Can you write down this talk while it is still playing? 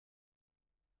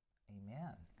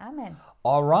Amen.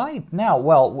 All right. Now,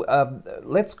 well,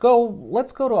 let's go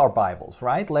to our Bibles,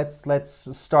 right?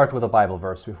 Let's start with a Bible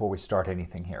verse before we start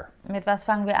anything here. Mit was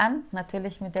fangen wir an?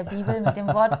 Natürlich mit der Bibel, mit dem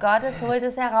Wort Gottes. Holt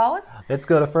es heraus. Let's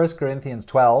go to 1 Corinthians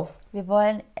 12. Wir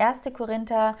wollen 1.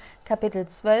 Korinther Kapitel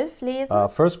 12 lesen.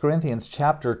 1 Corinthians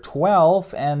chapter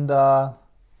 12, and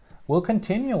we'll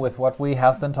continue with what we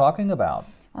have been talking about.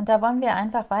 Und da wollen wir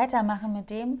einfach weitermachen mit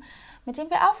dem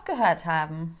wir aufgehört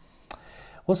haben.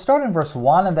 We'll start in verse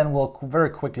 1 and then we'll very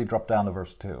quickly drop down to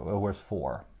verse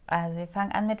 4. Also wir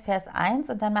fangen an mit Vers 1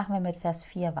 und dann machen wir mit Vers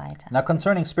 4 weiter. Now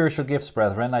concerning spiritual gifts,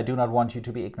 brethren, I do not want you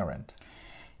to be ignorant.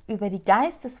 Über die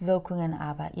Geisteswirkungen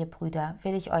aber, ihr Brüder,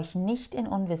 will ich euch nicht in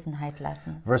Unwissenheit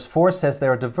lassen. Verse 4 says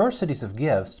there are diversities of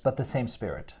gifts, but the same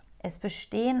Spirit. Es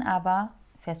bestehen aber,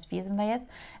 Vers 4 sind wir jetzt,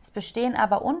 es bestehen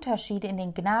aber Unterschiede in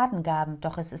den Gnadengaben,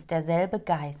 doch es ist derselbe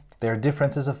Geist. There are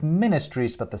differences of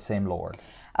ministries, but the same Lord.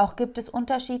 Auch gibt es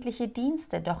unterschiedliche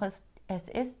Dienste, doch es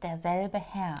ist derselbe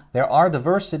Herr. There are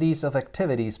diversities of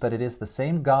activities, but it is the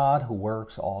same God who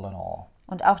works all in all.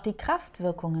 Und auch die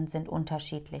Kraftwirkungen sind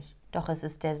unterschiedlich, doch es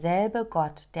ist derselbe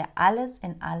Gott, der alles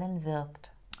in allen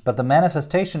wirkt. But the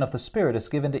manifestation of the Spirit is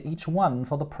given to each one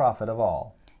for the profit of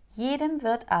all. Jedem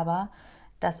wird aber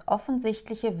das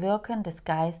offensichtliche Wirken des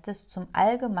Geistes zum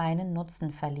allgemeinen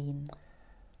Nutzen verliehen.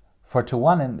 For to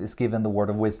one is given the word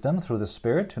of wisdom through the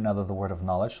Spirit, to another the word of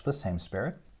knowledge through the same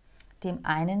Spirit. Dem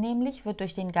einen nämlich wird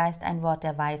durch den Geist ein Wort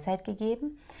der Weisheit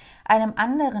gegeben, einem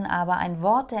anderen aber ein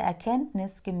Wort der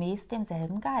Erkenntnis gemäß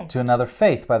demselben Geist. To another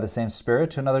faith by the same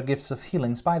Spirit, to another gifts of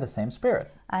healings by the same Spirit.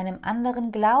 Einem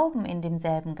anderen Glauben in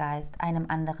demselben Geist, einem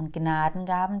anderen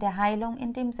Gnadengaben der Heilung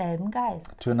in demselben Geist.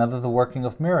 To another the working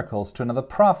of miracles, to another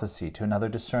prophecy, to another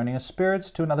discerning of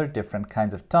spirits, to another different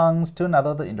kinds of tongues, to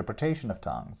another the interpretation of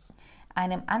tongues.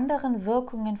 Einem anderen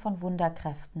Wirkungen von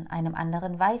Wunderkräften, einem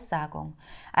anderen Weissagung,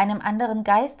 einem anderen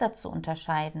Geister zu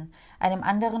unterscheiden, einem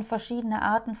anderen verschiedene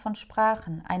Arten von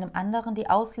Sprachen, einem anderen die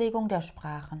Auslegung der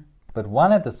Sprachen. But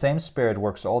one and the same Spirit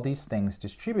works all these things,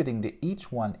 distributing to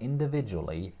each one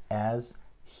individually as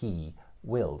He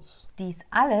wills. Dies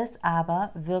alles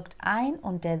aber wirkt ein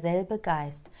und derselbe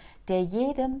Geist, der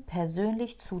jedem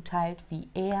persönlich zuteilt, wie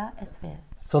er es will.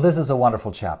 So this is a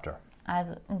wonderful chapter.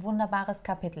 Also ein wunderbares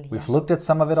Kapitel hier. We've looked at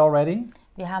some of it already.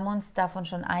 Wir haben uns davon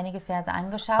schon einige Verse I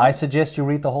angeschaut. suggest you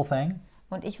read the whole thing,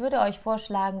 Und ich würde euch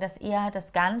vorschlagen, dass ihr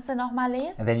das Ganze nochmal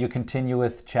lest and then you continue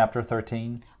with chapter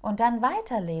 13 und dann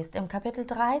weiterlest im Kapitel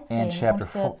 13 and chapter, und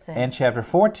 14. and chapter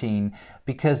 14,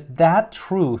 because that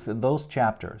truth in those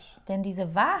chapters Denn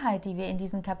diese Wahrheit, die wir in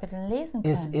diesen Kapiteln lesen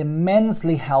is können,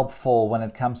 immensely helpful when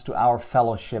it comes to our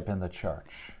fellowship in the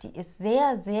church. die ist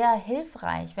sehr, sehr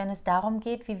hilfreich, wenn es darum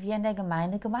geht, wie wir in der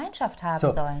Gemeinde Gemeinschaft haben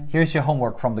So sollen. here's your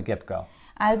homework from the get-go.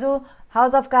 Also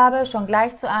Hausaufgabe schon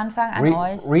gleich zu Anfang an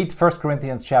euch. Read 1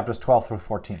 Corinthians chapters 12 through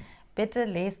 14. Bitte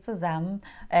lest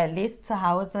lest zu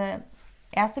Hause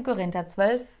 1. Korinther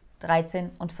 12,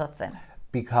 13 und 14.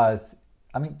 Because,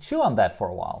 I mean, chew on that for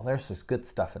a while. There's just good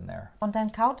stuff in there. Und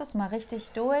dann kaut es mal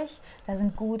richtig durch, da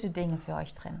sind gute Dinge für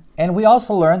euch drin. And we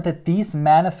also learned that these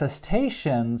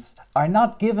manifestations are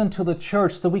not given to the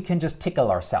church so we can just tickle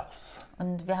ourselves.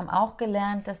 Und wir haben auch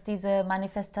gelernt, dass diese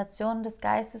Manifestationen des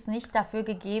Geistes nicht dafür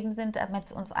gegeben sind, damit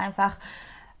es uns einfach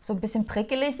so ein bisschen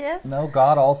prickelig ist, No,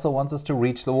 God also wants us to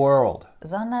reach the world.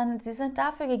 sondern sie sind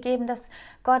dafür gegeben, dass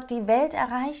Gott die Welt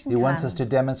erreichen He wants us to kann.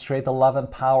 demonstrate the love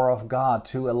and power of God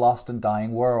to a lost and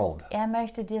dying world. Er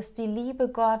möchte, dass die Liebe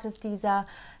Gottes dieser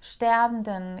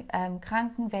sterbenden,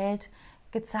 kranken Welt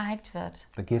gezeigt wird.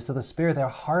 The gifts of the Spirit,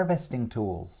 they're harvesting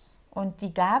tools. Und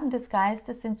die Gaben des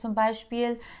Geistes sind zum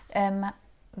Beispiel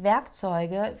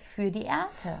Werkzeuge für die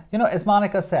Ernte. You know, as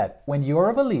Monica said, when you're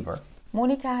a believer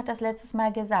Monika hat das letztes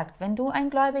Mal gesagt, wenn du ein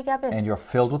Gläubiger and bist you're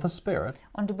filled with the Spirit,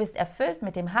 und du bist erfüllt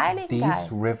mit dem Heiligen these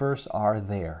Geist, rivers are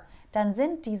there. dann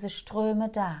sind diese Ströme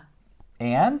da.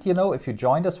 And, you know, if you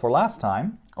joined us for last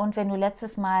time, Und wenn du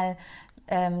letztes Mal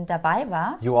dabei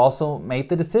warst, you also made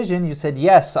the decision. You said,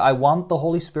 yes, I want the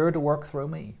Holy Spirit to work through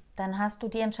me. dann hast du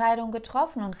die Entscheidung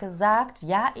getroffen und gesagt,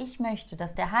 ja, ich möchte,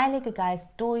 dass der Heilige Geist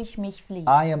durch mich fließt.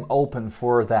 I am open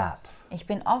for that. Ich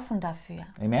bin offen dafür.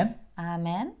 Amen?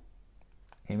 Amen.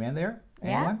 Amen there?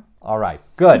 Yeah. Anyone? All right,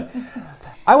 good.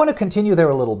 I want to continue there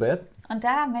a little bit, Und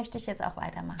da möchte ich jetzt auch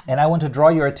weitermachen. and I want to draw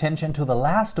your attention to the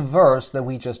last verse that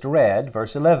we just read,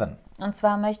 verse 11. Und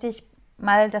zwar möchte ich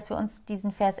mal, dass wir uns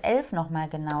diesen Vers 11 nochmal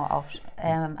genau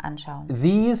anschauen.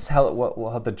 These,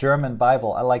 how the German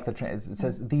Bible, I like the it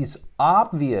says, these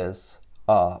obvious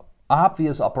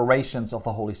operations of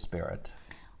the Holy Spirit.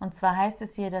 Und zwar heißt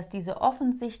es hier, dass diese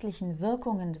offensichtlichen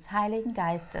Wirkungen des Heiligen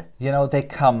Geistes, You know, they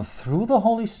come through the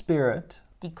Holy Spirit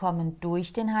Die kommen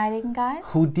durch den Heiligen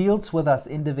Geist, who deals with us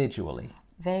individually.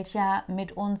 welcher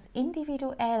mit uns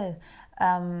individuell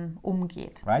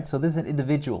umgeht. Right? So this is an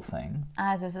individual thing.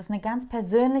 Also es ist eine ganz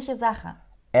persönliche Sache.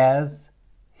 As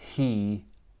he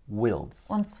wills.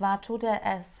 Und zwar tut er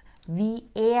es, wie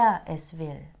er es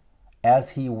will. As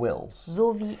he wills.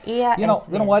 So wie er You know es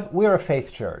will. what? We're a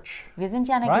faith church. Wir sind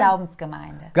ja eine Right?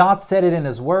 Glaubensgemeinde. God said it in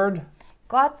his word.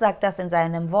 Gott sagt das in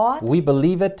seinem Wort We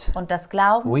believe it. und das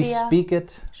glauben We wir, speak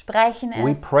it. sprechen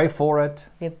We es, pray for it.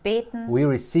 wir beten, We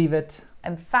receive it.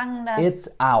 empfangen das It's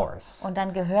ours. und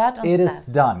dann gehört uns It is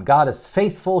das. done. God is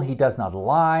faithful. He does not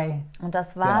lie. Und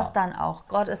das war's Genau. dann auch.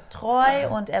 Gott ist treu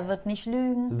und er wird nicht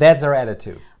lügen. That's our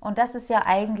attitude. Und das ist ja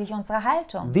eigentlich unsere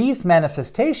Haltung. These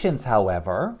manifestations,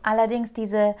 however, Allerdings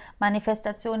diese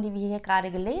Manifestation, die wir hier gerade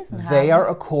gelesen they haben, are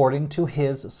according to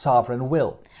his sovereign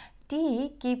will.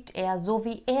 die gibt er so,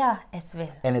 wie er es will.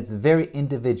 And it's very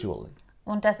individual.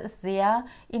 Und das ist sehr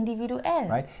individuell.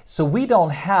 Right? So we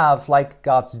don't have like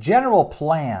God's general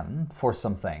plan for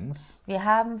some things. Wir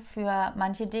haben für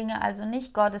manche Dinge also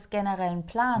nicht Gottes generellen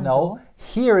Plan No, so,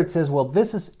 here it says, well,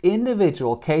 this is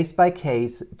individual, case by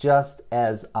case, just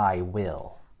as I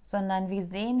will. sondern wir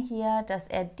sehen hier, dass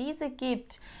er diese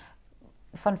gibt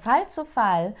von Fall zu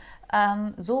Fall,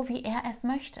 so wie er es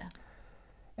möchte.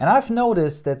 And I've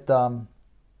noticed that,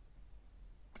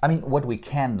 what we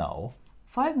can know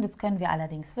Folgendes können wir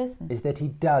allerdings wissen, is that he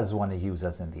does want to use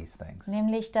us in these things.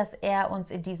 nämlich, dass er uns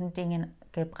in diesen Dingen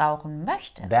gebrauchen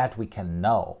möchte. That we can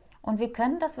know Und wir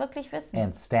können das wirklich wissen.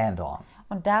 and stand on.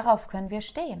 Und darauf können wir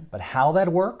stehen. But how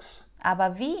that works,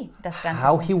 Aber wie das Ganze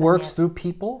how he works funktioniert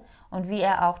through people, und wie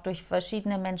er auch durch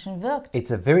verschiedene Menschen wirkt,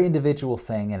 it's a very individual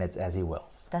thing and it's as he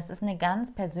wills. das ist eine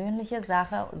ganz persönliche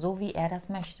Sache, so wie er das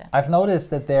möchte. I've noticed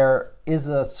that there is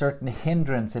a certain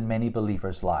hindrance in many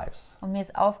believers' lives. Und mir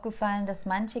ist aufgefallen, dass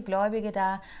manche Gläubige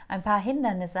da ein paar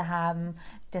Hindernisse haben,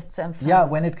 das zu empfangen Yeah,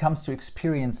 when it comes to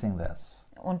experiencing this.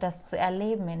 und das zu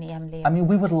erleben in ihrem Leben.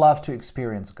 We would love to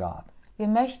experience God. Wir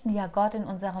möchten ja Gott in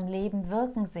unserem Leben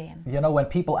wirken sehen. You know, when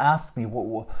people ask me,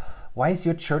 why is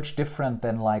your church different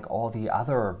than like all the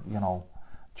other,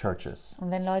 churches?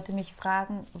 Und wenn Leute mich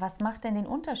fragen, was macht denn den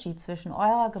Unterschied zwischen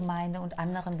eurer Gemeinde und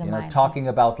anderen Gemeinden? Talking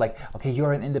about like, okay,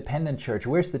 you're an independent church.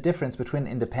 Where's the difference between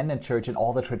an independent church and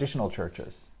all the traditional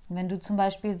churches? Und wenn du zum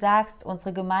Beispiel sagst,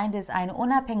 unsere Gemeinde ist eine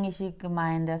unabhängige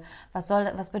Gemeinde,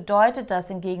 was bedeutet das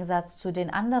im Gegensatz zu den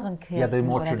anderen Kirchen Yeah, the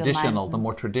more oder traditional, Gemeinden?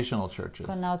 more traditional churches.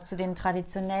 Genau, zu den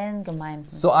traditionellen Gemeinden.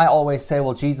 So I always say,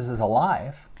 well, Jesus is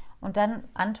alive. Und dann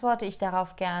antworte ich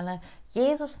darauf gerne,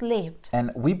 Jesus lebt.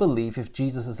 And we believe if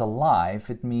Jesus is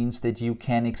alive, it means that you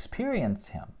can experience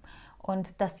him.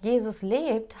 Und dass Jesus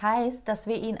lebt, heißt, dass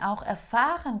wir ihn auch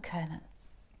erfahren können.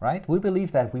 Right? We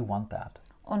believe that, we want that.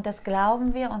 Und das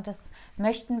glauben wir und das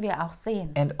möchten wir auch sehen.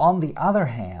 And on the other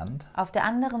hand, Auf der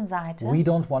anderen Seite we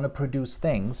don't want to produce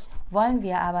things wollen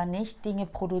wir aber nicht Dinge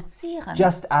produzieren,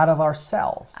 just out of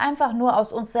ourselves. einfach nur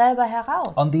aus uns selber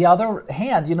heraus. On the other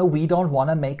hand, we don't want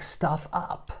to make stuff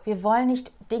up. Wir wollen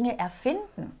nicht Dinge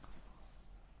erfinden.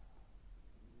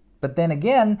 But then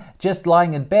again, just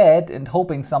lying in bed and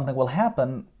hoping something will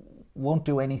happen won't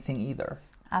do anything either.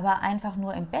 Aber einfach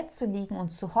nur im Bett zu liegen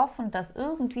und zu hoffen, dass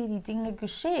irgendwie die Dinge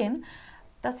geschehen,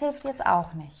 das hilft jetzt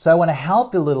auch nicht. So I want to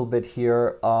help you a little bit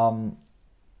here,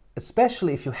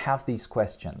 especially if you have these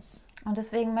questions. Und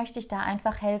deswegen möchte ich da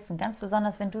einfach helfen, ganz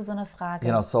besonders, wenn du so eine Frage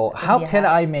So in how dir can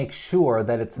hast. I make sure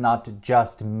that it's not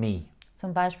just me?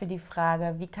 Zum Beispiel die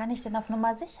Frage, wie kann ich denn auf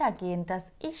Nummer sicher gehen, dass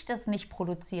ich das nicht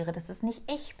produziere, dass es nicht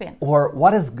ich bin? Or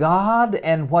what is God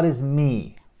and what is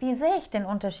me? Wie sehe ich den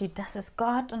Unterschied? Das ist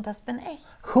Gott und das bin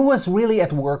ich. Who is really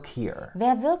at work here?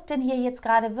 Wer wirkt denn hier jetzt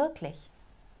gerade wirklich?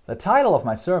 The title of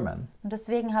my sermon Und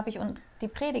deswegen habe ich die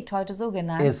Predigt heute so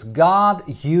genannt. is God,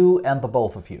 you, and the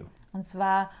both of you. Und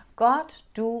zwar Gott,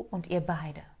 du und ihr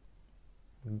beide.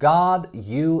 God,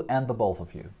 you, and the both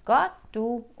of you. Gott,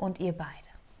 du und ihr beide.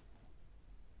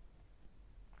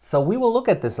 So we will look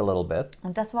at this a little bit.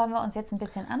 Und das wollen wir uns jetzt ein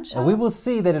bisschen And we anschauen. will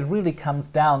see that it really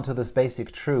comes down to this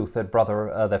basic truth that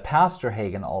that Pastor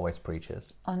Hagen always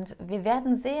preaches. Und wir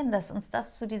werden sehen, dass uns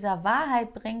das zu dieser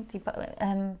Wahrheit bringt, die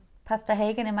Pastor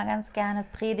Hagen immer ganz gerne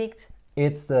predigt.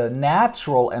 It's the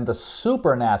natural and the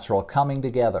supernatural coming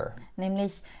together.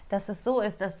 Nämlich, dass es so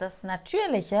ist, dass das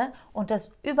Natürliche und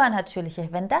das Übernatürliche,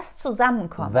 wenn das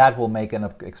zusammenkommt, That will make an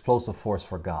explosive force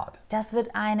for God. das wird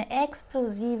eine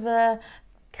explosive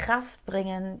Kraft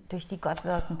bringen, durch die Gott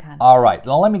wirken kann. All right,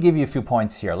 now let me give you a few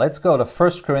points here. Let's go to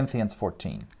 1 Corinthians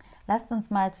 14. Lasst uns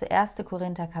mal zu 1.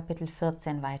 Korinther Kapitel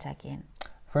 14 weitergehen.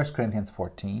 1 Corinthians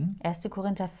 14. 1.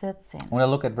 Korinther 14 I'm going to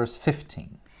look at verse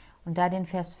 15. und da den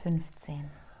Vers 15.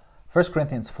 1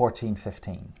 Corinthians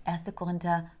 14:15. 1.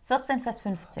 Korinther 14, Vers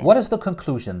 15. What is the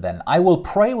conclusion then? I will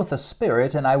pray with the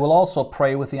Spirit, and I will also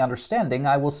pray with the understanding.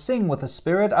 I will sing with the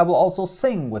Spirit, I will also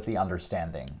sing with the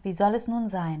understanding. Wie soll es nun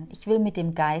sein? Ich will mit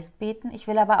dem Geist beten, ich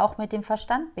will aber auch mit dem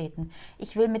Verstand beten.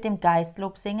 Ich will mit dem Geist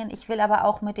Lob singen, ich will aber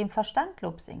auch mit dem Verstand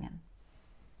Lob singen.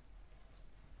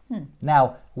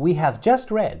 Now, we have just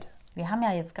read Wir haben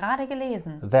ja jetzt gerade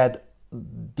gelesen, that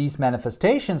these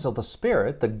manifestations of the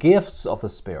Spirit, the gifts of the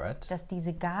Spirit, dass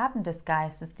diese Gaben des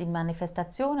Geistes, die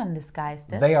Manifestationen des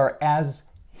Geistes, they are as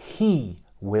He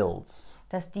wills.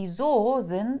 dass die so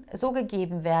sind, so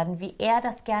gegeben werden, wie er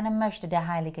das gerne möchte, der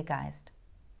Heilige Geist.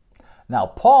 Now,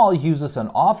 Paul uses an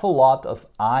awful lot of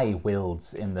I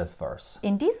wills in this verse.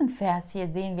 In diesem Vers hier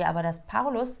sehen wir aber, dass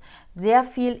Paulus sehr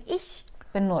viel Ich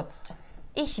benutzt.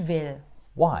 Ich will.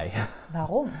 Why?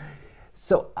 Warum?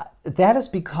 So that is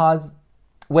because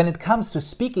when it comes to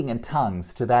speaking in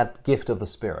tongues, to that gift of the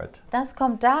Spirit, Das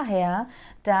kommt daher,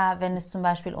 da wenn es zum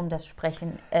Beispiel um das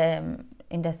Sprechen,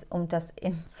 um das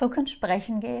in Zungen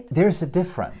sprechen geht, there's a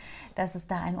difference dass es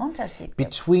da einen Unterschied gibt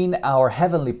between our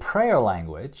heavenly prayer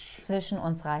language zwischen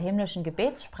unserer himmlischen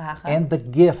Gebetssprache and the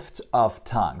gift of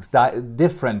tongues,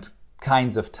 different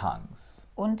kinds of tongues.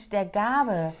 und der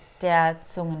Gabe der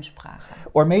Zungensprache.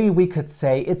 Or maybe we could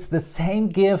say it's the same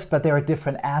gift, but there are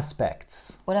different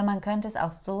aspects. Oder man könnte es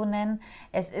auch so nennen,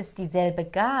 es ist dieselbe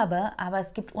Gabe, aber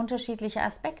es gibt unterschiedliche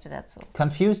Aspekte dazu.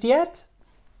 Confused yet?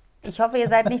 Ich hoffe, ihr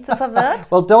seid nicht so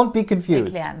verwirrt. Well, don't be Wir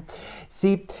confused. klären's.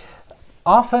 See,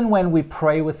 often when we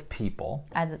pray with people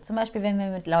Also zum Beispiel, wenn wir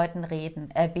mit Leuten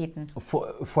beten,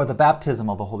 for the baptism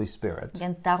of the Holy Spirit,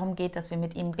 wenn es darum geht, dass wir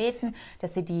mit ihnen beten,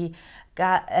 dass sie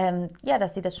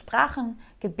dass sie das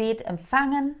Sprachengebet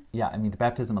empfangen, yeah, I mean the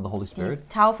baptism of the Holy die Spirit,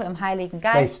 Taufe im Heiligen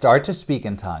they Geist, start to speak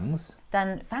in tongues,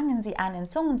 dann fangen sie an, in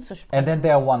Zungen zu and sprechen. then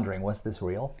they are wondering, was this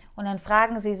real? Und dann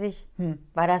fragen sie sich,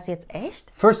 war das jetzt echt?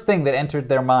 First thing that entered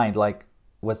their mind, like,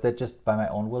 was that just by my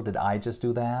own will? Did I just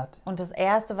do that? Und das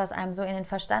Erste, was einem so in den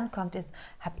Verstand kommt, ist,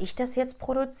 habe ich das jetzt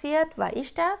produziert? War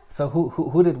ich das? So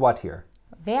who did what here?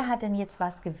 Wer hat denn jetzt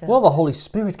was gewirkt? Well, the Holy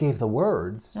Spirit gave the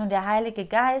words, Nun, der Heilige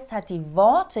Geist hat die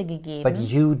Worte but gegeben,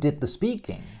 you did the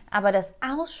speaking. aber das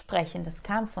Aussprechen, das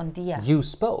kam von dir. You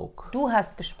spoke. Du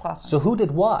hast gesprochen. So who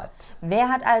did what? Wer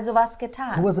hat also was Who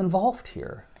getan? was involved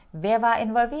here? Wer war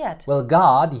involviert? Well,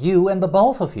 God, you, and the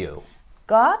both of you.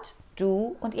 Gott,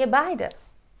 du und ihr beide.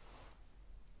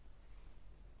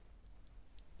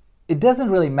 It doesn't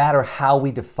really matter how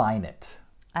we define it.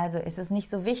 Also ist es nicht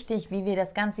so wichtig, wie wir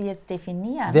das Ganze jetzt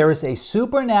definieren. There is a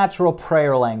supernatural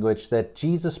prayer language that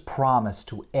Jesus promised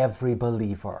to every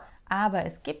believer. Aber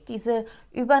es gibt diese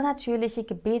übernatürliche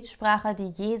Gebetssprache, die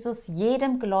Jesus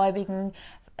jedem Gläubigen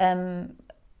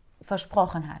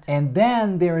versprochen hat. And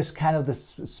then there is kind of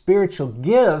this spiritual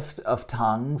gift of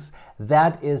tongues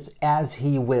that is as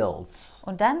he wills.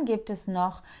 Und dann gibt es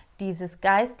noch dieses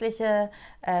geistliche,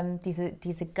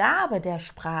 diese Gabe der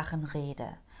Sprachenrede.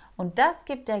 Und das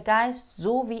gibt der Geist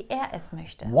so, wie er es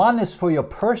möchte. One is for your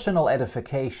personal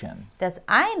edification. Das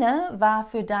eine war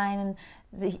für dein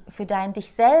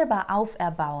dich selber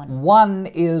auferbauen. One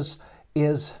is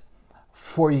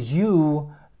for you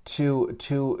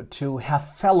to have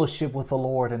fellowship with the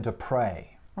Lord and to pray.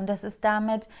 Und das ist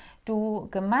damit, du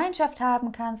Gemeinschaft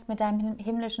haben kannst mit deinem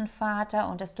himmlischen Vater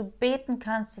und dass du beten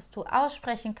kannst, dass du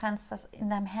aussprechen kannst, was in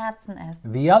deinem Herzen ist.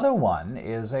 The other one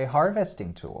is a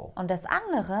harvesting tool Und das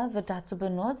andere wird dazu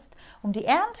benutzt, um die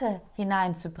Ernte or a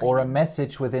hineinzubringen.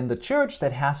 message within the church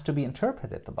that has to be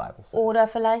interpreted, the Bible says. Oder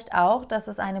vielleicht auch, dass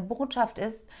es eine Botschaft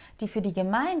ist, die für die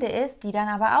Gemeinde ist, die dann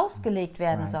aber ausgelegt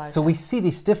werden So sollte. we see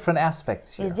these different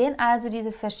aspects Wir here. sehen also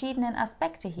diese verschiedenen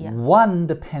Aspekte hier. One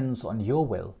depends on your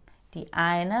will. Die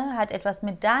eine hat etwas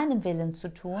mit deinem Willen zu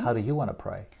tun. How do you want to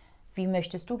pray? Wie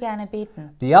möchtest du gerne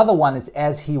beten? The other one is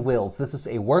as he wills. This is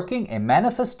a working, a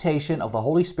manifestation of the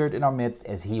Holy Spirit in our midst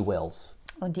as he wills.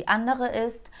 Und die andere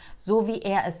ist, so wie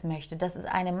er es möchte. Das ist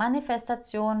eine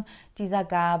Manifestation dieser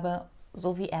Gabe,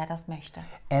 so wie er das möchte.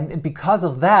 And because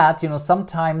of that,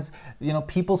 sometimes,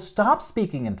 people stop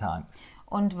speaking in tongues.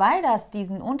 Und weil das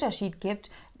diesen Unterschied gibt,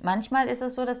 manchmal ist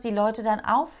es so, dass die Leute dann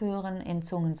aufhören, in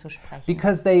Zungen zu sprechen.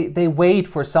 Because they wait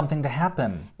for something to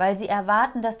happen. Weil sie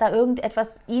erwarten, dass da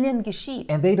irgendetwas ihnen geschieht.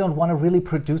 And they don't want to really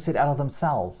produce it out of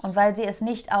themselves. Und weil sie es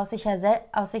nicht aus sich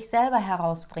selber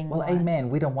herausbringen Well, wollen. amen.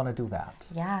 We don't want to do that.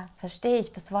 Ja, verstehe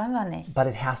ich, das wollen wir nicht. But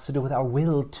it has to do with our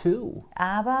will too.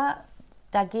 Aber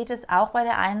da geht es auch bei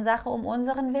der einen Sache um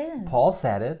unseren Willen. Paul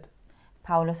said it.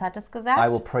 Paulus hat es I will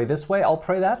gesagt. pray this way, I'll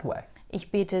pray that way. Ich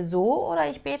bete so oder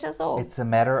ich bete so. It's a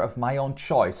matter of my own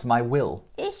choice, my will,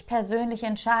 Ich persönlich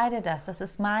entscheide das. Das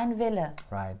ist mein Wille.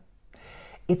 right?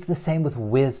 It's the same with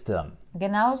wisdom.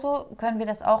 Genauso können wir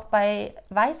das auch bei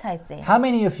Weisheit sehen. How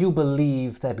many of you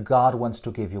believe that God wants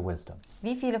to give you wisdom?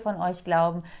 Wie viele von euch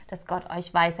glauben, dass Gott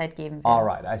euch Weisheit geben will? All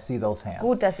right, I see those hands.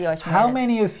 Gut, dass ihr euch How meldet.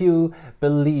 many of you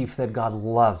believe that God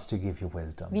loves to give you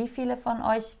wisdom? Wie viele von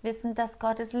euch wissen, dass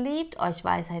Gott es liebt, euch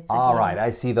Weisheit zu All geben? right,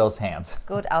 I see those hands.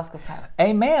 Gut aufgepasst.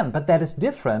 Amen. But that is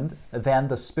different than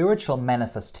the spiritual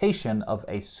manifestation of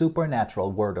a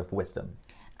supernatural word of wisdom.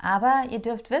 Aber ihr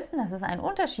dürft wissen, dass es einen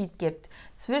Unterschied gibt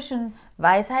zwischen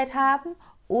Weisheit haben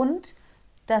und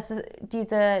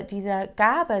diese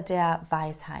Gabe der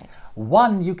Weisheit.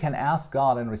 One, you can ask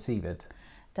God and receive it.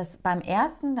 Das beim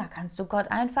ersten, da kannst du Gott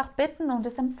einfach bitten und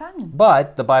es empfangen.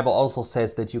 But the Bible also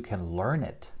says that you can learn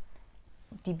it.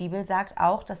 Die Bibel sagt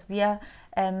auch, dass wir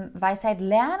Weisheit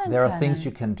lernen There are things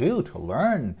you können. can do to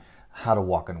learn how to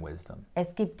walk in wisdom.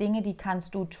 Es gibt Dinge, die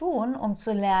kannst du tun, um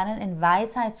zu lernen, in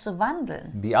Weisheit zu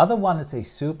wandeln. The other one is a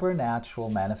supernatural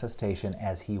manifestation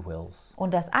as He wills.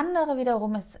 Und das andere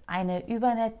wiederum ist eine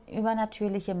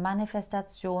übernatürliche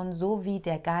Manifestation, so wie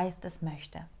der Geist es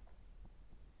möchte.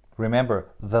 Remember,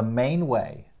 the main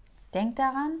way Denk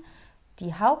daran,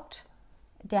 der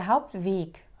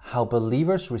Hauptweg, how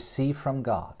believers receive from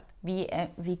God wie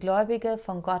Gläubige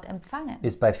von Gott empfangen,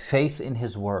 is by faith in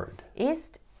His Word,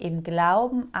 ist im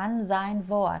Glauben an sein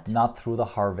Wort, not through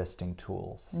the harvesting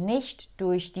tools. nicht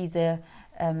durch diese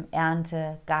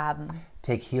Erntegaben.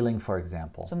 Take healing, for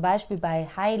example. Zum Beispiel bei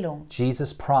Heilung.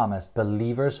 Jesus promised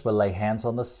believers will lay hands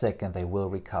on the sick and they will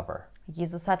recover.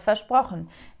 Jesus hat versprochen,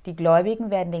 die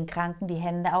Gläubigen werden den Kranken die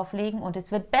Hände auflegen und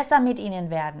es wird besser mit ihnen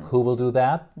werden. Who will do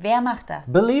that? Wer macht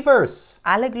das? Believers.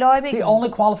 Alle It's the Gläubigen. only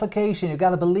qualification. You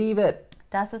got to believe it.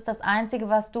 Das ist das Einzige,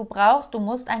 was du brauchst. Du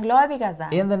musst ein Gläubiger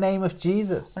sein. In the name of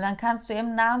Jesus. Und dann kannst du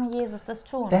im Namen Jesus das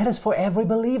tun. That is for every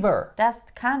believer. Das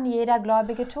kann jeder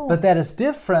Gläubige tun. But that is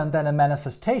different than a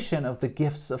manifestation of the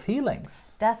gifts of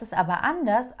healings. Das ist aber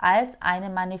anders als eine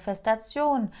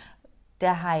Manifestation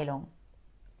der Heilung.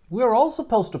 We are all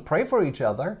supposed to pray for each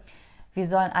other. Wir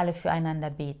sollen alle füreinander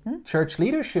beten Church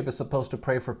leadership is supposed to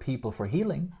pray for people for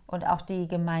healing. und auch die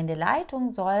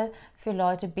Gemeindeleitung soll für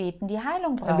Leute beten, die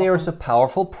Heilung And there is brauchen. a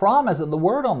powerful promise in the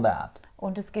Word on that.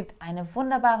 Und es gibt eine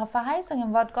wunderbare Verheißung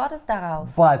im Wort Gottes darauf.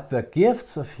 But the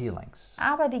gifts of healings,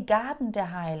 Aber die Gaben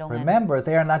der Heilungen, remember,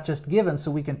 they are not just given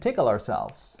so we can tickle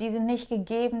ourselves. die sind nicht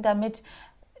gegeben, damit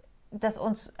das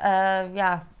uns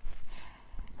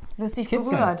lustig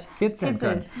berührt,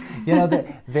 kitzelt, You know,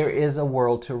 there is a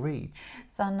world to reach.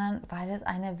 sondern weil es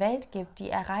eine Welt gibt, die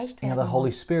erreicht And werden the Holy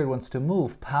muss. Spirit wants to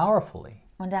move powerfully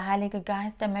Und der Heilige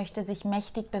Geist, der möchte sich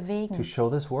mächtig to bewegen. show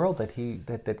this world that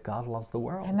God loves the Er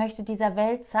world. möchte dieser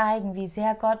Welt zeigen, wie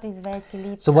sehr Gott diese Welt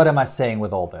geliebt So hat. what am I saying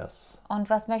with all this? Und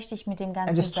was möchte ich mit dem I'm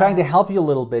Ganzen just trying to sagen? help you a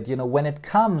little bit. You know, when it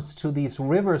comes to these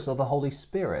rivers of the Holy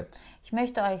Spirit, Ich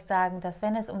möchte euch sagen, dass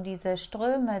wenn es um diese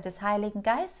Ströme des Heiligen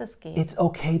Geistes geht, it's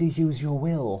okay to use your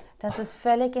will. dass es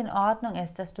völlig in Ordnung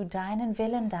ist, dass du deinen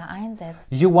Willen da einsetzt.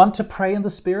 You want to pray in the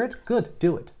Spirit? Good,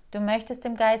 do it. Du möchtest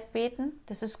im Geist beten?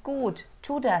 Das ist gut.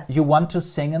 Tu das. You want to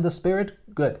sing in the Spirit?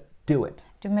 Good, do it.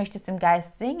 Du möchtest im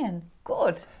Geist singen?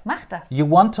 Gut, mach das. You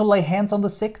want to lay hands on the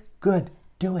sick? Good,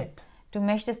 do it. Du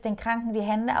möchtest den Kranken die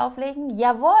Hände auflegen?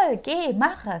 Jawohl, geh,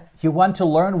 mach es. You want to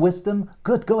learn wisdom?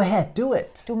 Good, go ahead, do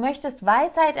it. Du möchtest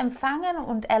Weisheit empfangen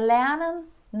und erlernen?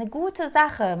 Eine gute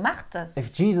Sache, mach das. If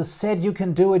Jesus said you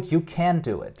can do it, you can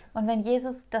do it. Und wenn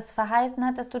Jesus das verheißen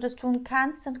hat, dass du das tun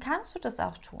kannst, dann kannst du das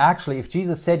auch tun. Actually, if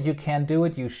Jesus said you can do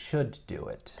it, you should do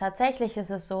it. Tatsächlich ist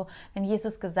es so, wenn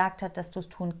Jesus gesagt hat, dass du es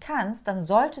tun kannst, dann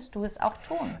solltest du es auch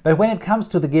tun. But when it comes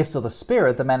to the gifts of the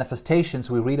Spirit, the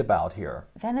manifestations we read about here,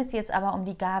 Wenn es jetzt aber um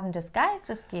die Gaben des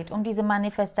Geistes geht, um diese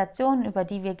Manifestationen, über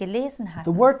die wir gelesen the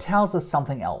hatten, Word tells us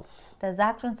something else. da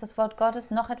sagt uns das Wort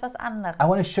Gottes noch etwas anderes. I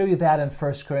want to show you that in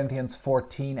 1 Corinthians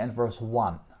 14 and verse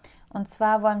 1. Und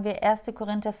zwar wollen wir 1.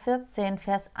 Korinther 14,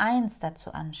 Vers 1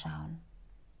 dazu anschauen.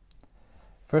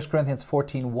 1 Corinthians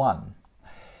 14:1.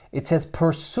 It says,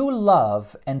 "Pursue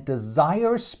love and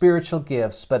desire spiritual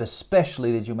gifts, but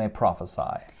especially that you may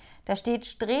prophesy." Da steht,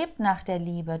 strebt nach der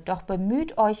Liebe, doch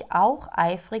bemüht euch auch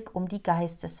eifrig um die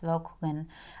Geisteswirkungen,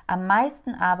 am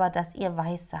meisten aber, dass ihr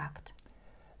weissagt.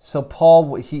 So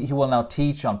Paul, he will now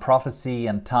teach on prophecy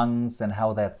and tongues and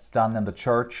how that's done in the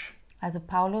church. Also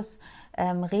Paulus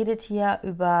redet hier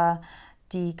über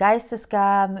die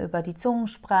Geistesgaben, über die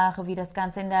Zungensprache, wie das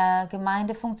Ganze in der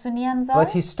Gemeinde funktionieren soll. But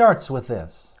he starts with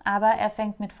this: Aber er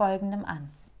fängt mit Folgendem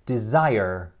an.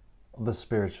 desire the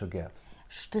spiritual gifts.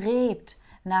 Strebt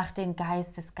nach den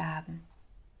Geistesgaben.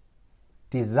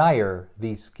 Desire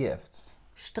these gifts.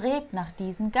 Strebt nach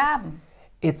diesen Gaben.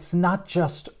 It's not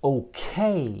just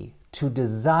okay to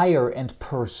desire and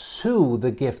pursue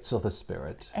the gifts of the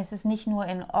Spirit. Es ist nicht nur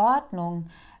in Ordnung,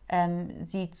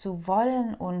 sie zu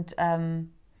wollen und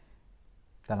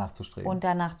Danach zu streben.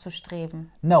 danach zu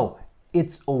streben. No,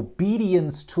 it's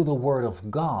obedience to the Word of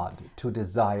God to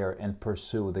desire and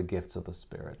pursue the gifts of the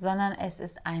Spirit. Sondern es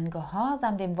ist ein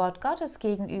Gehorsam dem Wort Gottes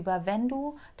gegenüber, wenn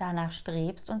du danach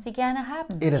strebst und sie gerne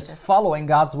haben It is möchtest. following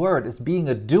God's Word. It's being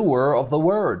a doer of the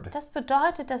Word. Das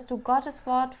bedeutet, dass du Gottes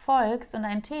Wort folgst und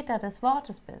ein Täter des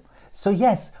Wortes bist. So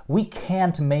yes, we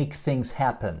can't make things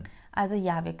happen. Also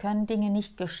ja, wir können Dinge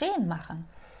nicht geschehen machen.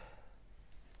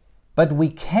 But we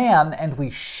can and we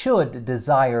should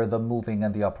desire the moving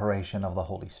and the operation of the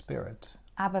Holy Spirit.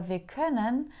 Aber wir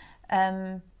können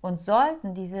und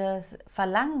sollten dieses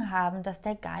Verlangen haben, dass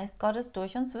der Geist Gottes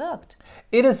durch uns wirkt.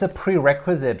 It is a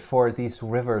prerequisite for these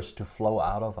rivers to flow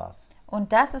out of us.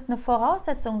 Und das ist eine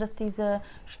Voraussetzung, dass diese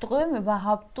Ströme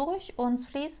überhaupt durch uns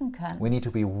fließen können. We need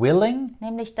to be willing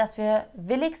Nämlich, dass wir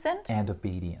willig sind and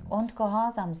obedient. und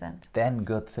gehorsam sind. Then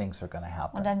good things are going to Und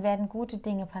happen. dann werden gute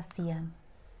Dinge passieren.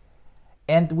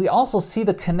 And we also see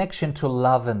the connection to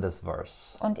love in this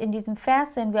verse, Und in diesem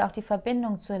Vers sehen wir auch die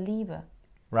Verbindung zur Liebe.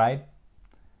 right?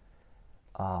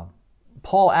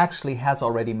 Paul actually has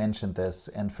already mentioned this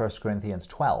in 1 Corinthians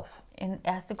 12. In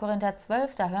 1. Korinther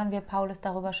 12, da hören wir Paulus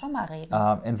darüber schon mal reden.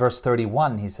 In verse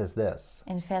 31, he says this.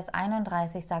 In Vers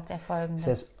 31 sagt er He Folgendes.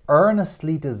 says,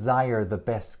 earnestly desire the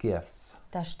best gifts.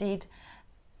 Da steht,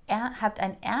 habt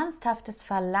ein ernsthaftes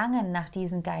Verlangen nach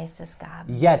diesen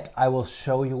Geistesgaben. Yet I will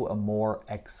show you a more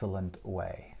excellent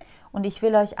way. Und ich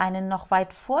will euch einen noch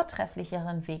weit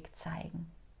vortrefflicheren Weg zeigen.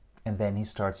 And then he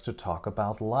starts to talk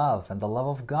about love and the love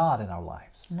of God in our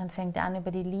lives. Und dann fängt er an, über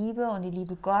die Liebe und die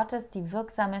Liebe Gottes, die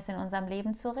wirksam ist in unserem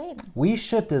Leben, zu reden. We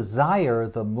should desire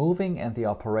the moving and the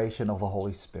operation of the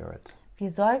Holy Spirit. Wir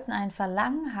sollten ein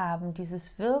Verlangen haben,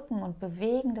 dieses Wirken und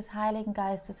Bewegen des Heiligen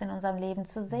Geistes in unserem Leben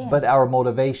zu sehen. But our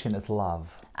motivation is love,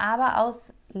 Aber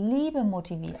aus Liebe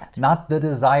motiviert. not the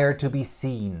desire to be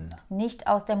seen, Nicht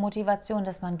aus der Motivation,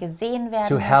 dass man gesehen werden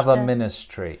to have a möchte,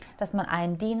 ministry. dass man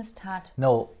einen Dienst hat,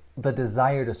 No, the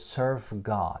desire to serve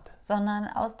God, sondern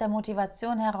aus der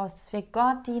Motivation heraus, dass wir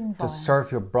Gott dienen to wollen,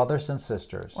 serve your brothers and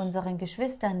sisters, unseren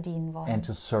Geschwistern dienen wollen and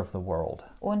to serve the world.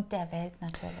 und der Welt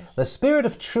natürlich. The Spirit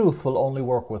of truth will only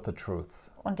work with the truth,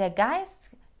 Und der Geist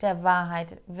der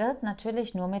Wahrheit wird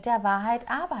natürlich nur mit der Wahrheit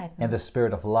arbeiten. and the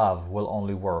Spirit of love will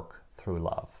only work through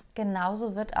love.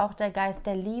 Genauso wird auch der Geist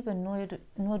der Liebe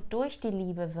nur durch die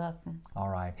Liebe wirken. All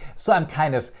right. So I'm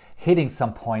kind of hitting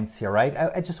some points here, right?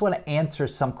 I just want to answer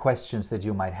some questions that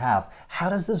you might have. How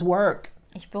does this work?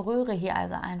 Ich berühre hier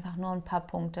also einfach nur ein paar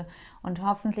Punkte und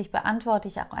hoffentlich beantworte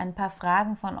ich auch ein paar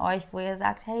Fragen von euch, wo ihr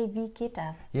sagt, hey, wie geht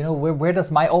das? You know, where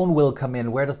does my own will come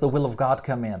in? Where does the will of God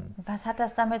come in? Was hat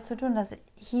das damit zu tun, dass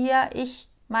hier ich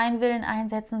meinen Willen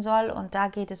einsetzen soll und da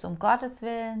geht es um Gottes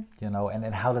Willen? You know,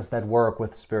 and how does that work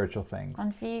with spiritual things?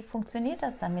 Und wie funktioniert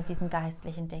das dann mit diesen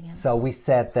geistlichen Dingen? So we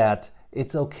said that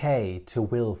it's okay to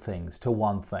will things, to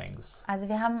want things. Also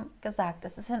wir haben gesagt,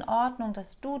 es ist in Ordnung,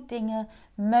 dass du Dinge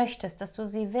möchtest, dass du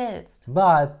sie willst.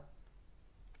 But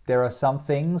there are some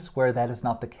things where that is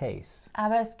not the case,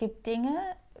 Aber es gibt Dinge,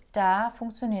 da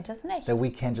funktioniert es nicht. that we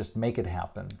can't just make it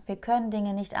happen. Wir können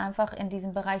Dinge nicht einfach in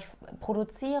diesem Bereich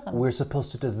produzieren. We're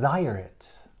supposed to desire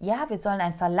it, Ja, wir sollen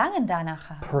ein Verlangen danach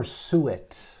haben. pursue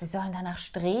it, Sie sollen danach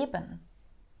streben,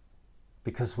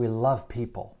 because we love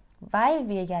people, weil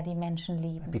wir ja die Menschen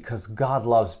lieben because God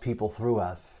loves people through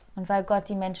us. und weil Gott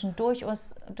die Menschen durch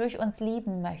uns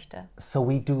lieben möchte. So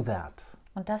we do that.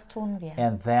 Und das tun wir.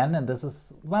 And then, and this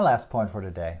is my last point for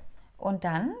today, Und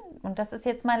dann, und das ist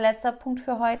jetzt mein letzter Punkt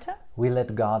für heute, we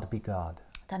let God be God.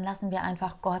 dann lassen wir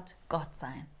einfach Gott Gott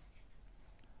sein.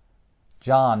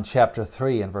 John chapter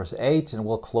 3 and verse 8, and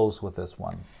we'll close with this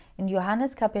one. In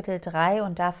Johannes Kapitel 3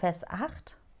 und da Vers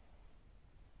 8.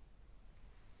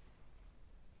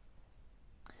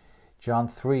 John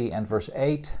 3 and verse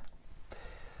 8.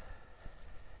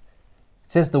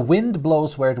 It says, the wind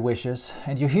blows where it wishes,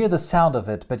 and you hear the sound of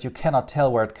it, but you cannot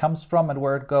tell where it comes from and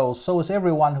where it goes. So is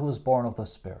everyone who is born of the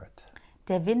Spirit.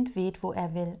 Der Wind weht, wo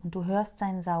er will, und du hörst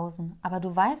sein Sausen, aber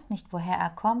du weißt nicht, woher er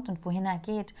kommt und wohin er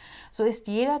geht. So ist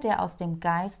jeder, der aus dem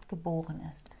Geist geboren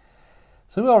ist.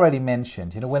 So we already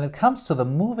mentioned, when it comes to the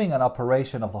moving and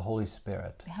operation of the Holy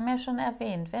Spirit, Wir haben ja schon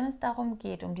erwähnt, wenn es darum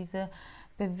geht, um diese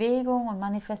Bewegung und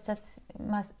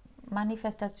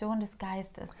Manifestation des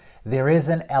Geistes, there is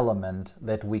an element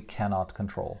that we cannot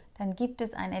control. dann gibt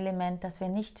es ein Element, das wir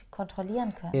nicht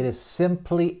kontrollieren können, It is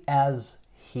simply as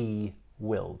He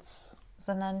wills.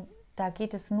 sondern da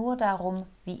geht es nur darum,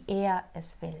 wie er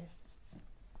es will.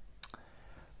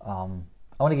 I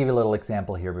want to give you a little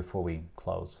example here before we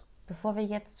close. Bevor wir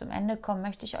jetzt zum Ende kommen,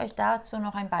 möchte ich euch dazu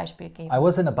noch ein Beispiel geben. I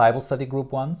was in a Bible study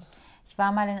group once. Ich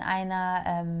war mal in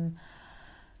einer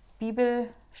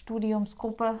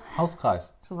Bibelstudiumsgruppe, Hauskreis.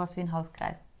 sowas wie ein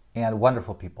Hauskreis. And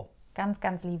wonderful people. Ganz,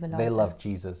 ganz liebe They Leute. loved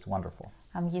Jesus. Wonderful.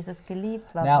 Haben Jesus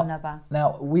geliebt, war Now, wunderbar.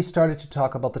 now, we started to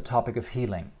talk about the topic of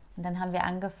healing. Und dann haben wir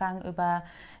angefangen, über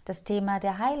das Thema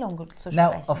der Heilung zu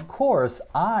Now, sprechen. of course,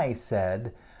 I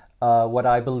said what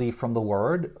I believe from the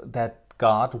Word, that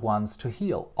God wants to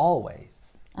heal,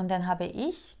 always. Und dann habe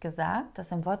ich gesagt,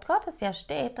 dass im Wort Gottes ja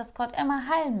steht, dass Gott immer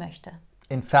heilen möchte.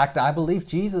 In fact, I believe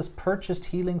Jesus purchased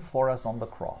healing for us on the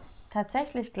cross.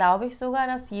 Tatsächlich glaube ich sogar,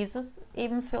 dass Jesus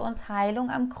eben für uns Heilung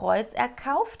am Kreuz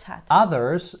erkauft hat.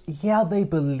 Others, yeah, they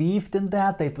believed in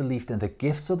that. They believed in the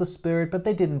gifts of the Spirit, but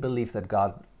they didn't believe that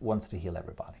God wants to heal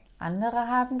everybody. Andere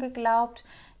haben geglaubt,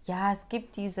 ja, es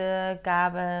gibt diese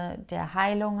Gabe der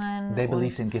Heilungen. They und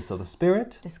believed in gifts of the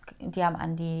Spirit, die haben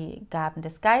an die Gaben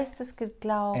des Geistes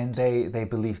geglaubt. and they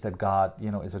believed that God,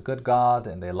 is a good God,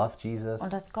 and they love Jesus.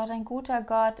 Und dass Gott ein guter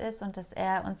Gott ist und dass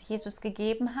er uns Jesus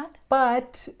gegeben hat.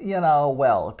 But,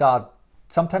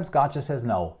 sometimes God just says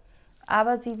no.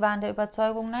 Aber sie waren der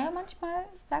Überzeugung, naja, manchmal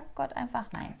sagt Gott einfach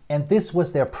nein. And this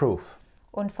was their proof.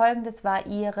 Und folgendes war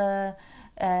ihr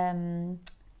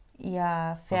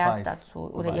Vers Beweis.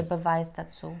 dazu oder ihr Beweis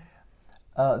dazu.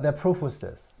 Their proof was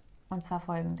this. Und zwar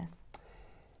folgendes.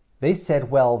 They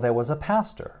said, well, there was a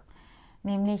pastor,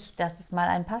 Nämlich, dass es mal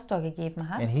einen Pastor gegeben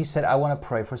hat. and he said, I want to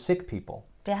pray for sick people.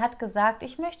 Der hat gesagt,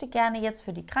 ich möchte gerne jetzt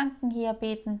für die Kranken hier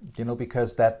beten.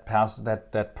 Because that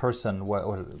person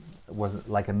was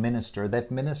like a minister.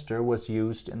 That minister was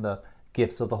used in the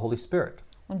gifts of the Holy Spirit.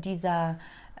 Und dieser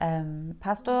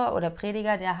Pastor oder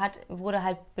Prediger, wurde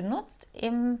halt benutzt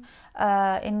in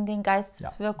den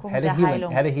Geisteswirkungen der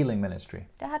Heilung. Had a healing ministry.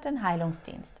 Der hatte einen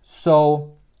Heilungsdienst.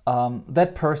 So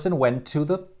that person went to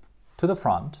the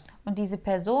front, Und diese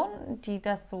Person, die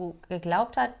das so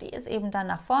geglaubt hat, die ist eben dann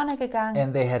nach vorne gegangen.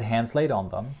 and they had hands laid on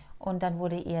them, Und dann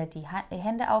wurde ihr die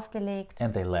Hände aufgelegt.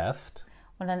 and they left.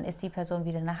 Und dann ist die Person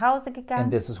wieder nach Hause And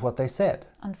gegangen. this is what they said.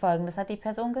 Und Folgendes hat die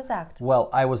Person gesagt. Well,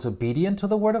 I was obedient to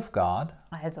the word of God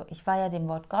Also, ich war ja dem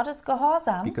Wort Gottes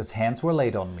gehorsam. because hands were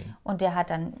laid on me. Und der hat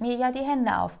dann mir ja die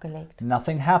Hände aufgelegt.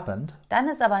 Nothing happened. Dann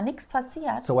ist aber nichts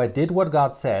passiert. So I did what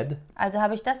God said, Also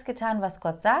habe ich das getan, was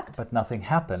Gott sagt. but nothing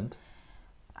happened.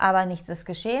 Aber nichts ist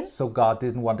geschehen. So God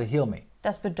didn't want to heal me.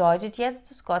 Das bedeutet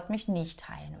jetzt, dass Gott mich nicht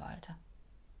heilen wollte.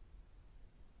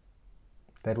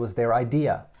 That was their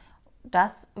idea.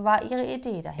 Das war ihre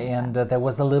Idee dahinter. And there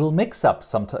was a little mix-up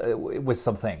with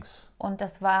some things. Und da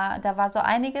war so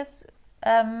einiges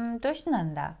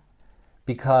durcheinander.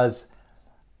 Because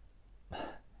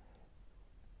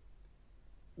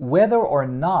whether or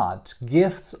not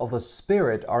gifts of the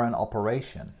Spirit are in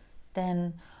operation,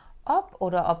 Denn ob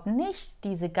oder ob nicht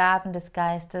diese Gaben des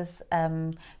Geistes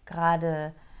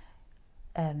gerade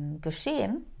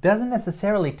geschehen, doesn't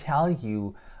necessarily tell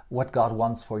you what God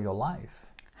wants for your life.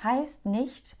 heißt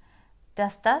nicht,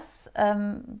 dass das,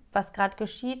 was gerade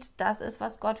geschieht, das ist,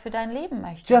 was Gott für dein Leben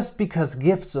möchte. Just because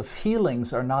gifts of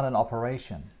healings are not in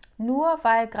operation Nur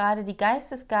weil gerade die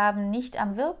Geistesgaben nicht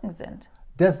am Wirken sind,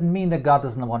 doesn't mean that God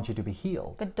doesn't want you to be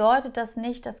healed. bedeutet das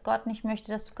nicht, dass Gott nicht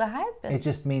möchte, dass du geheilt It bist.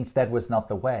 just means that was not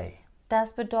the way.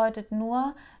 Das bedeutet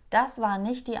nur, das war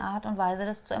nicht die Art und Weise,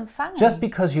 das zu empfangen. Just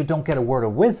because you don't get a word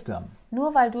of wisdom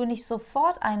Nur weil du nicht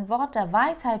sofort ein Wort der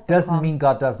Weisheit doesn't mean bekommst,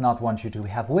 God does not want you to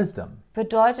have wisdom.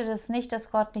 bedeutet es nicht, dass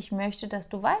Gott nicht möchte, dass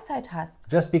du Weisheit hast.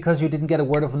 Just because you didn't get a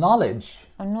word of knowledge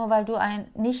Und nur weil du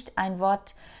nicht ein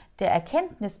Wort der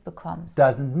Erkenntnis bekommst,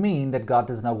 doesn't mean that God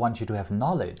does not want you to have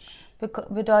knowledge.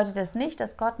 bedeutet es nicht,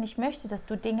 dass Gott nicht möchte, dass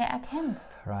du Dinge erkennst.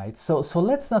 Right? So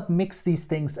let's not mix these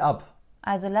things up.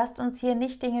 Also lasst uns hier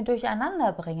nicht Dinge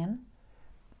durcheinander bringen.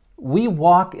 We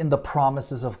walk in the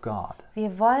promises of God.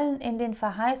 Wir wollen in den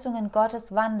Verheißungen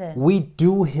Gottes wandeln. We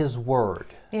do His word.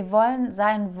 Wir wollen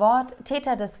sein Wort,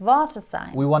 Täter des Wortes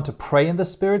sein. We want to pray in the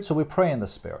Spirit, so we pray in the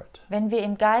Spirit. Wenn wir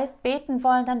im Geist beten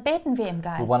wollen, dann beten wir im We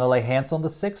Geist. want to lay hands on the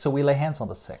sick, so we lay hands on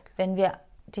the sick. Wenn wir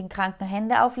den Kranken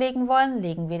Hände auflegen wollen,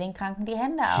 legen wir den Kranken die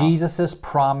Hände auf. Jesus'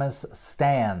 promise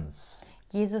stands.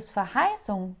 Jesus'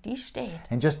 Verheißung, die steht.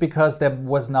 And just because there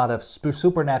was not a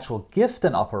supernatural gift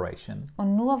in operation,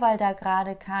 Und nur weil da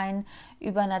gerade keine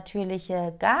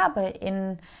übernatürliche Gabe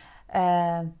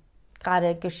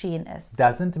gerade geschehen ist,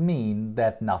 doesn't mean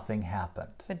that nothing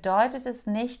happened. bedeutet es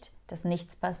nicht, dass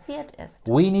nichts passiert ist.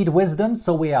 We need wisdom,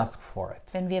 so we ask for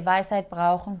it. Wenn wir Weisheit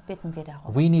brauchen, bitten wir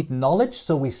darum. We need knowledge,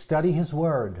 so we study His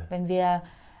word. Wenn wir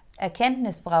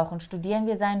Erkenntnis brauchen, studieren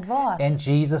wir sein Wort. And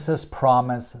Jesus'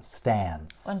 promise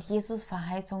stands. Und Jesus'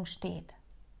 Verheißung steht.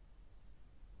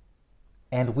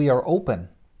 And we are open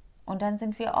Und dann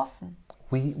sind wir offen.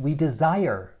 We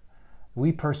desire,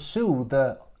 we pursue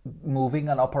the moving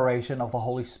and operation of the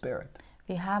Holy Spirit.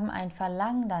 Wir haben ein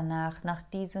Verlangen danach, nach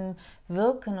diesem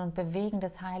Wirken und Bewegen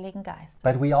des Heiligen Geistes.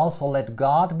 But we also let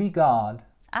God be God.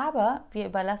 Aber wir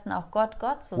überlassen auch Gott,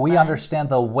 Gott zu We sein. understand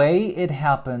the way it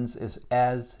happens is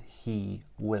as He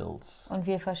wills. Und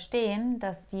wir verstehen,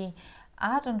 dass die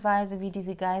Art und Weise, wie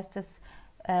diese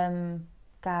Geistesgaben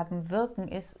wirken,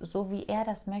 ist, so wie er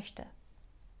das möchte.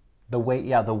 The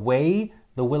way,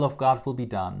 the will of God will be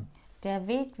done Der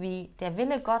Weg, wie der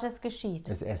Wille Gottes geschieht,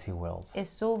 is as He wills.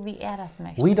 ist so, wie er das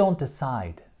möchte. We don't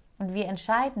decide, Und wir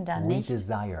entscheiden dann we nicht,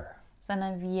 desire.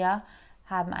 sondern wir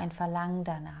haben ein Verlangen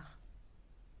danach.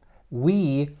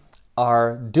 We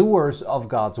are doers of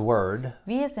God's word.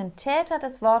 Wir sind Täter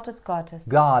des Wortes Gottes.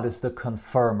 God is the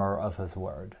confirmer of His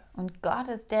word. Und Gott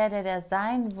ist der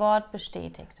sein Wort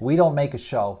bestätigt. We don't make a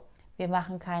show. Wir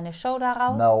machen keine Show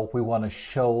daraus, No, we want to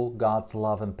show God's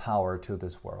love and power to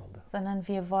this world. sondern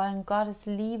wir wollen Gottes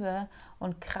Liebe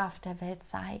und Kraft der Welt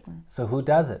zeigen. So who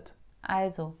does it?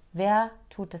 Also, wer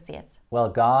tut es jetzt? Well,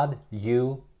 God,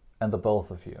 you, and the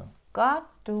both of you. Gott,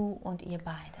 du und ihr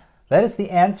beide. That is the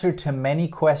answer to many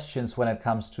questions when it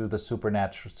comes to the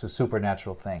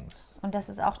supernatural things. Und das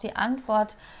ist auch die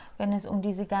Antwort, wenn es um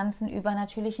diese ganzen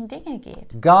übernatürlichen Dinge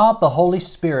geht. God, the Holy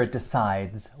Spirit,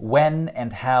 decides when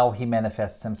and how He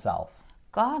manifests Himself.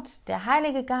 Gott, der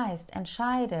Heilige Geist,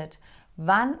 entscheidet,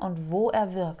 wann und wo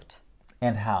er wirkt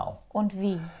And how. und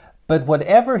wie. But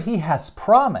whatever He has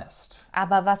promised,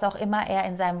 Aber was auch immer er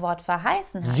in seinem Wort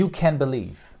verheißen hat, you can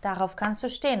believe. darauf kannst du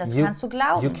stehen, das You, kannst du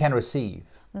glauben you can receive.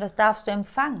 und das darfst du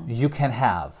empfangen. You can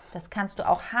have. Das kannst du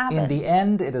auch In the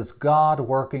haben. end, it is God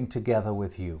working together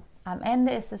with you. Am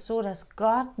Ende ist es so, dass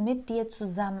Gott mit dir The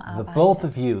zusammenarbeitet. both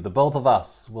of you, the both of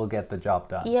us will get the job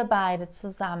done. Ihr beide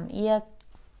zusammen, ihr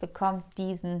bekommt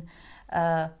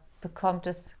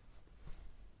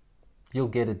You'll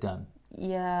get it done.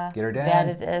 ihr Get her done.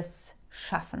 werdet es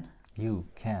schaffen. You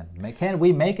can. Can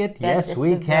we make it? Werdet Yes, es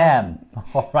we gewähren. can.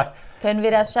 All right. Können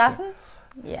wir das schaffen?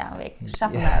 Ja, wir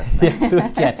schaffen das. Yes, we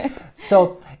can.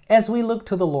 So, as we look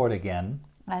to the Lord again,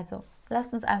 Also,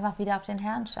 lasst uns einfach wieder auf den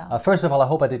Herrn schauen. first of all, I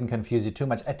hope I didn't confuse you too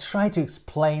much. I tried to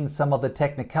explain some of the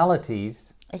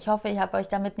technicalities, Ich hoffe, ich habe euch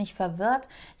damit nicht verwirrt.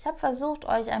 Ich habe versucht,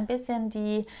 euch ein bisschen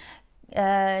die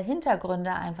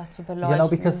Hintergründe einfach zu beleuchten.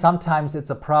 because sometimes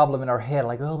it's a problem in our head,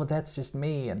 like, oh, but that's just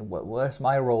me, and where's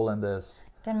my role in this?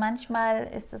 Denn manchmal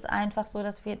ist es einfach so,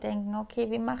 dass wir denken, okay,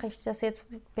 wie mache ich das jetzt?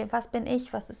 Was bin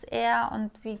ich? Was ist er?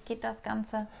 Und wie geht das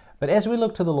Ganze? But as we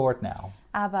look to the Lord now,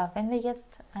 Aber wenn wir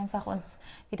jetzt einfach uns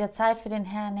wieder Zeit für den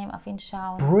Herrn nehmen, auf ihn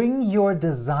schauen, bring your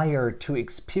desire to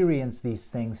experience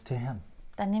these things to Him.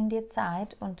 dann nimm dir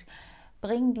Zeit und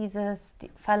bring dieses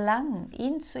Verlangen,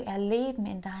 ihn zu erleben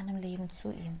in deinem Leben zu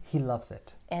ihm. He loves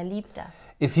it. Er liebt das.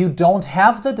 If you don't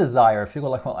have the desire, if you go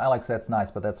like, well, Alex, that's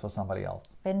nice, but that's for somebody else.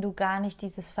 Wenn du gar nicht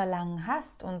dieses Verlangen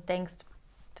hast und denkst,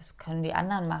 das können die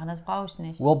anderen machen, das brauche ich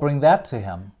nicht, We'll bring that to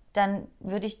Him. dann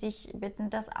würde ich dich bitten,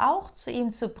 das auch zu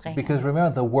ihm zu bringen. Because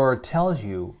remember, the Word tells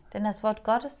you, Denn das Wort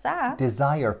Gottes sagt,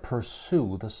 desire,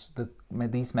 pursue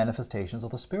these manifestations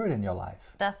of the Spirit in your life.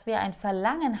 dass wir ein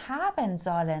Verlangen haben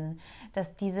sollen,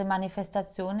 dass diese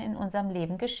Manifestationen in unserem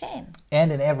Leben geschehen.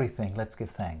 And in everything, let's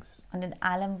give thanks. Und in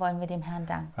allem wollen wir dem Herrn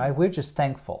danken. Right? We're just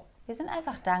thankful Wir sind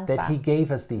einfach that dankbar, He gave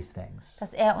us these things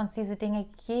dass er uns diese Dinge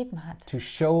gegeben hat, to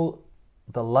show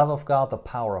the love of God, the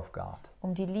power of God,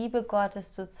 um die Liebe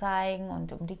Gottes zu zeigen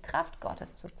und um die Kraft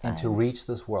Gottes zu and to zeigen reach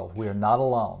this world. We are not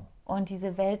alone. und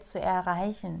diese Welt zu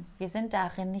erreichen. Wir sind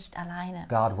darin nicht alleine.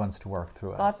 God wants to work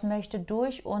through Gott us. möchte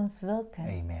durch uns wirken.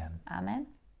 Amen. Amen.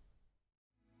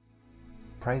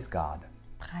 Praise God.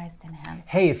 Preis den Herrn.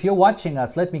 Hey, if you're watching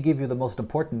us, let me give you the most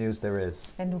important news there is.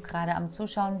 Wenn du gerade am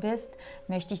Zuschauen bist,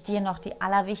 möchte ich dir noch die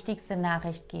allerwichtigste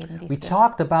Nachricht geben. Die es We gibt.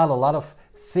 talked about a lot of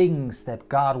things that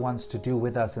God wants to do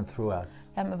with us and through us.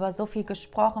 Wir haben über so viel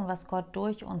gesprochen, was Gott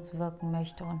durch uns wirken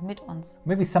möchte und mit uns.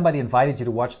 Maybe somebody invited you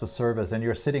to watch the service and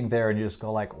you're sitting there and you just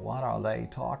go like, what are they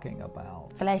talking about?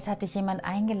 Vielleicht hat dich jemand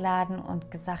eingeladen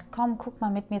und gesagt, komm, guck mal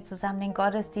mit mir zusammen den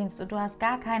Gottesdienst und du hast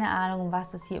gar keine Ahnung, um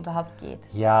was es hier überhaupt geht.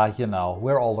 Yeah,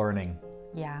 we're all learning.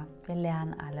 Ja, wir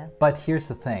lernen alle. But here's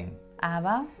the thing.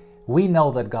 Aber We know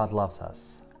that God loves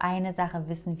us. eine Sache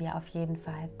wissen wir auf jeden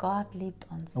Fall. Gott liebt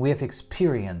uns. We have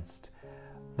experienced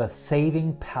the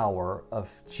saving power of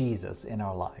Jesus in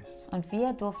our lives. Und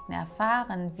wir durften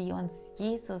erfahren, wie uns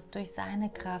Jesus durch seine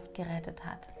Kraft gerettet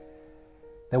hat.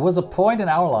 There was a point in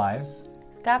our lives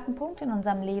Es gab einen Punkt in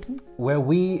unserem Leben, where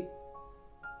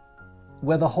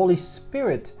the Holy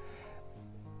Spirit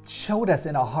showed us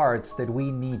in our hearts that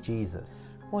we need Jesus.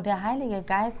 wo der Heilige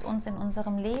Geist uns in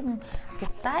unserem Leben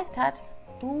gezeigt hat,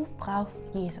 du brauchst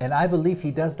Jesus. And I believe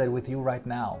He does that with you right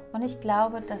now. Und ich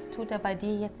glaube, das tut er bei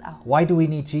dir jetzt auch. Why do we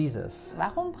need Jesus?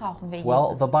 Warum brauchen wir Well,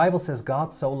 Jesus? the Bible says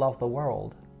God so loved the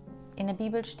world In der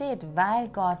Bibel steht, weil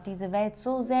Gott diese Welt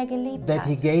so sehr geliebt that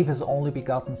He hat, gave His only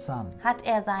begotten Son, hat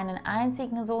er seinen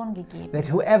einzigen Sohn gegeben.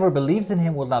 that whoever believes in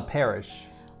Him will not perish,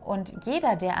 Und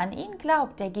jeder, der an ihn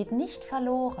glaubt, der geht nicht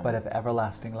verloren, but have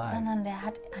everlasting life. sondern der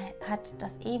hat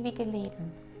das ewige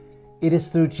Leben. It is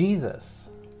through Jesus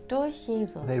Durch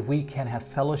Jesus that we can have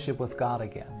fellowship with God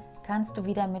again. kannst du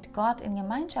wieder mit Gott in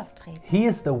Gemeinschaft treten. He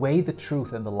is the way, the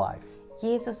truth, and the life.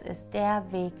 Jesus ist der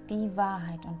Weg, die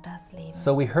Wahrheit und das Leben.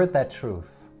 So we heard that truth,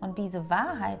 Und diese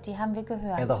Wahrheit, die haben wir and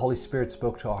gehört. the Holy Spirit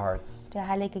spoke to our hearts. Der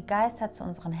Heilige Geist hat zu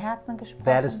unseren Herzen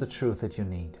That is the gesprochen. truth that you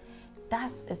need.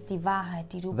 Das ist die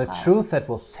Wahrheit, die du The brauchst. truth that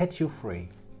will set you free.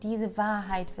 Diese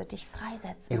Wahrheit wird dich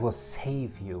freisetzen. It will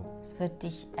save you. Es wird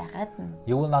dich erretten.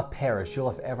 You will not perish. You'll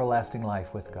have everlasting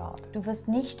life with God. Du wirst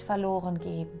nicht verloren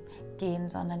gehen,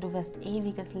 sondern du wirst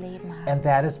ewiges Leben haben. And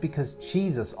that is because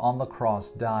Jesus on the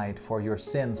cross died for your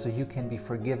sins so you can be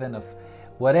forgiven of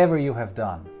whatever you have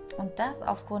done. Und das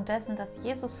aufgrund dessen, dass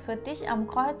Jesus für dich am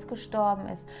Kreuz gestorben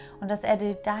ist und dass er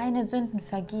dir deine Sünden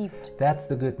vergibt. That's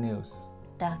the good news.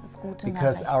 Das ist gute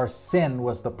Because Nachricht. our sin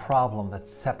was the problem that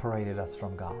separated us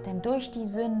from God. Denn durch die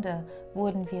Sünde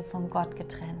wurden wir von Gott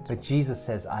getrennt. But Jesus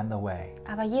says, I'm the way.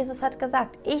 Aber Jesus hat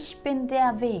gesagt, ich bin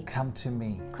der Weg. Come to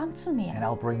me Komm zu and mir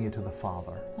I'll bring you to the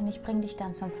Father. und ich bringe dich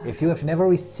dann zum Vater. If you have never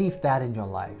received that in your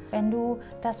life, Wenn du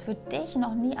das für dich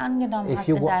noch nie angenommen if hast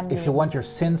you, in deinem if you Leben, want your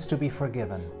sins to be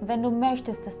forgiven, und wenn du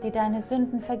möchtest, dass dir deine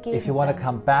Sünden vergeben if you want to sind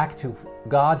come back to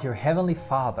God, your Heavenly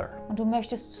Father, und du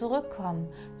möchtest zurückkommen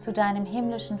zu deinem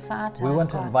himmlischen Vater, we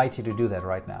want to Gott, invite you to do that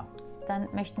right now. dann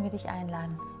möchten wir dich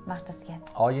einladen. Mach das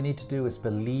jetzt. All you need to do is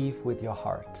believe with your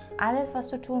heart Alles, was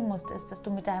du tun musst, ist, dass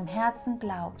du mit deinem Herzen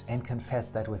glaubst and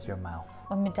confess that with your mouth.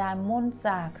 und mit deinem Mund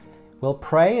sagst. We'll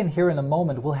pray, and here in a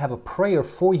moment we'll have a prayer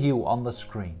for you on the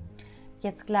screen.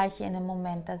 Jetzt gleich hier in einem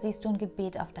Moment, da siehst du ein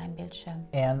Gebet auf deinem Bildschirm.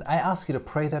 And I ask you to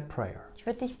pray that prayer Ich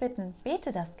würde dich bitten,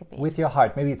 bete das Gebet with your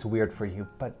heart. Maybe it's weird for you,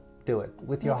 but do it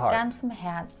with your mit heart. ganzem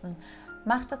Herzen.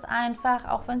 Mach das einfach,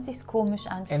 auch wenn es sich komisch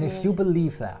And if you anfühlt.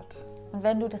 believe that, Und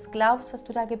wenn du das glaubst, was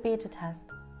du da gebetet hast,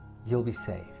 you'll be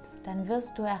saved. dann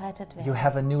wirst du errettet You werden.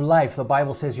 have a new life. The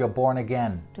Bible says you're born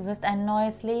again. Du wirst ein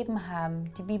neues Leben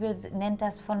haben. Die Bibel nennt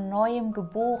das von neuem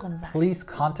geboren sein. Please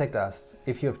contact us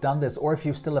if you have done this or if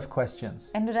you still have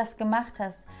questions. Wenn du das gemacht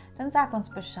hast, dann sag uns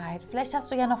Bescheid. Vielleicht hast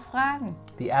du ja noch Fragen.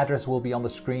 The address will be on the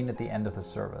screen at the end of the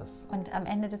service. Und am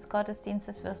Ende des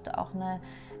Gottesdienstes wirst du auch eine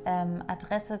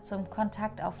Adresse zum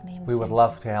Kontakt aufnehmen. We would finden.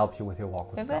 love to help you with your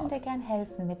walk Wir with würden God. dir gern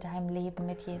helfen mit deinem Leben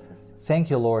mit Jesus. Thank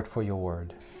you, Lord, for your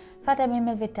word. Vater im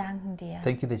Himmel, wir danken dir,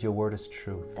 Thank you that your word is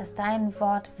truth dass dein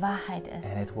Wort Wahrheit ist,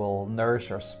 and it will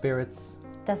nourish our spirits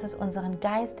dass es unseren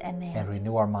Geist and ernährt,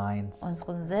 renew our minds.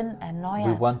 unseren Sinn We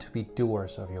erneuert. want to be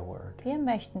doers of your word. Wir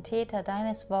möchten Täter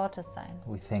deines Wortes sein.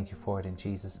 We thank you for it in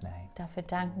Jesus' name. Dafür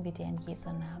danken wir dir in Jesu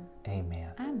Namen. Amen.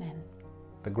 Amen.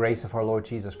 The grace of our Lord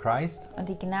Jesus Christ Und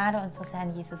die Gnade unseres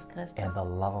Herrn Jesus and Christus the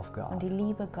love of und die God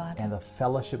Liebe and Gottes the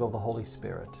fellowship of the Holy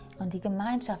Spirit und die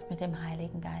Gemeinschaft mit dem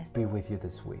Heiligen Geist be with you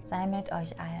this week. sei mit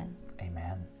euch allen.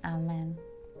 Amen. Amen.